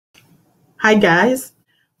Hi guys,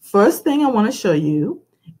 first thing I want to show you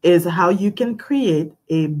is how you can create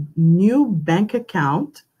a new bank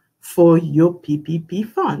account for your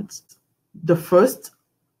PPP funds. The first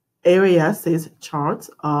area says charts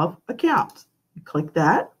of accounts. You click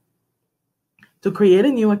that. To create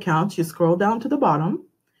a new account, you scroll down to the bottom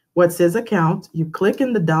where it says account. You click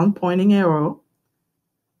in the down pointing arrow,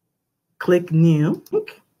 click new,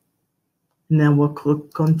 and then we'll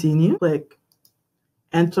click continue, click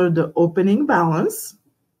enter the opening balance,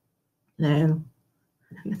 and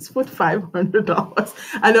let's put $500.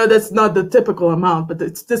 I know that's not the typical amount, but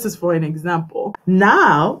this is for an example.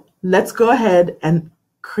 Now, let's go ahead and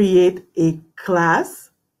create a class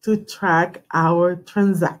to track our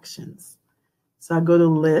transactions. So I go to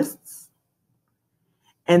lists,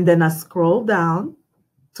 and then I scroll down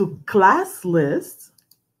to class lists.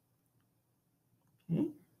 Okay.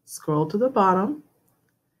 Scroll to the bottom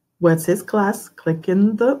where it says class, click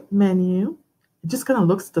in the menu. It just kind of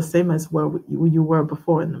looks the same as where you were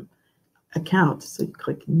before in the account. So you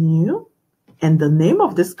click new, and the name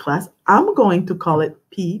of this class, I'm going to call it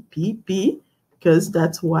PPP because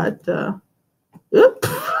that's what,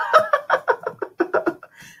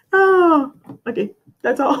 oh, okay,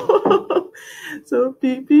 that's all. So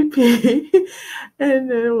PPP,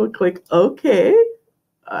 and then we'll click OK.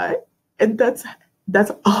 All right, and that's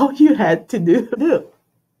all you had to do.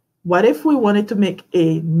 What if we wanted to make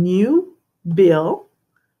a new bill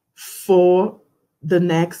for the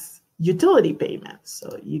next utility payment?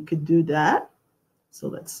 So you could do that. So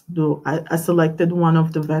let's do, I selected one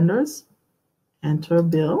of the vendors, enter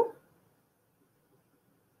bill.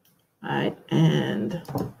 All right, and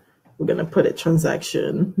we're going to put a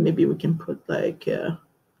transaction. Maybe we can put like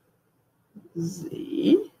Z.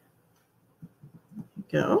 There you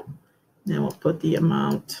go. Then we'll put the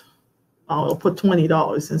amount. I'll put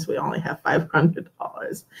 $20 since we only have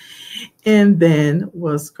 $500. And then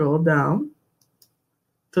we'll scroll down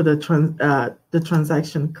to the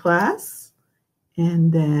transaction class.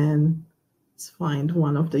 And then let's find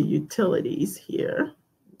one of the utilities here.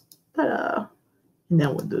 Ta-da. And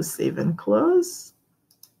then we'll do save and close.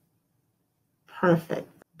 Perfect.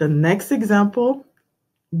 The next example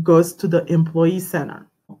goes to the employee center.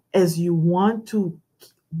 As you want to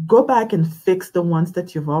go back and fix the ones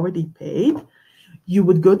that you've already paid, you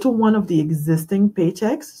would go to one of the existing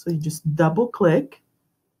paychecks. So you just double click.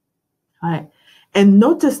 All right. And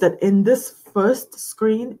notice that in this first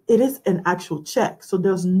screen, it is an actual check. So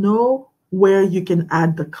there's nowhere you can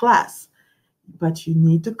add the class, but you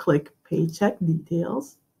need to click paycheck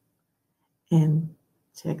details and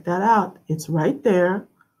check that out. It's right there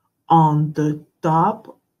on the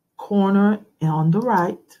top corner and on the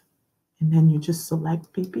right. And then you just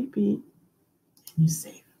select PPP and you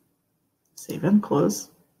save. Save and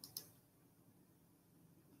close.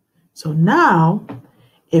 So now,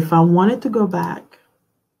 if I wanted to go back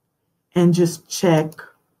and just check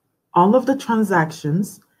all of the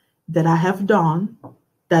transactions that I have done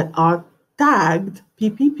that are tagged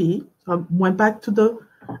PPP, so I went back to the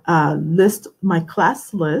list, my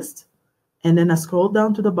class list, and then I scroll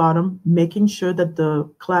down to the bottom, making sure that the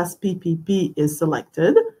class PPP is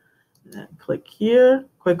selected. And click here,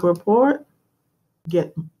 quick report,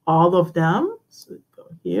 get all of them. So go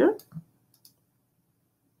here.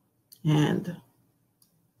 And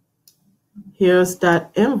here's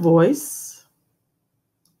that invoice,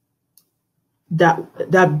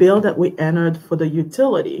 that bill that we entered for the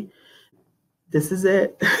utility. This is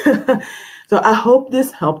it. So I hope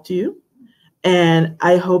this helped you. And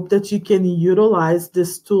I hope that you can utilize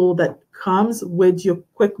this tool that comes with your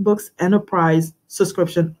QuickBooks Enterprise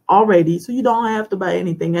subscription already, so you don't have to buy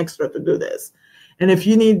anything extra to do this. And if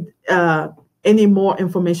you need any more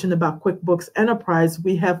information about QuickBooks Enterprise,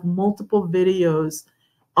 we have multiple videos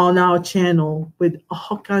on our channel with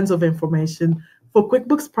all kinds of information for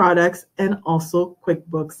QuickBooks products and also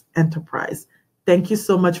QuickBooks Enterprise. Thank you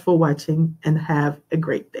so much for watching and have a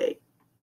great day.